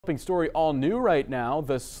Story all new right now.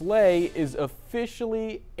 The sleigh is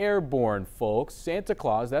officially airborne, folks. Santa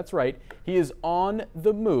Claus, that's right, he is on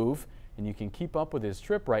the move, and you can keep up with his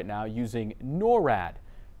trip right now using NORAD.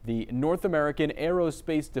 The North American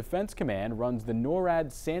Aerospace Defense Command runs the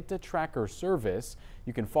NORAD Santa Tracker service.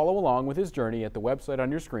 You can follow along with his journey at the website on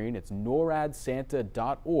your screen. It's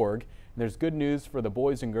noradsanta.org. There's good news for the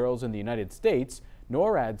boys and girls in the United States.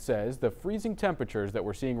 NORAD says the freezing temperatures that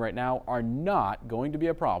we're seeing right now are not going to be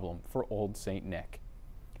a problem for Old St. Nick.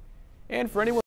 And for anyone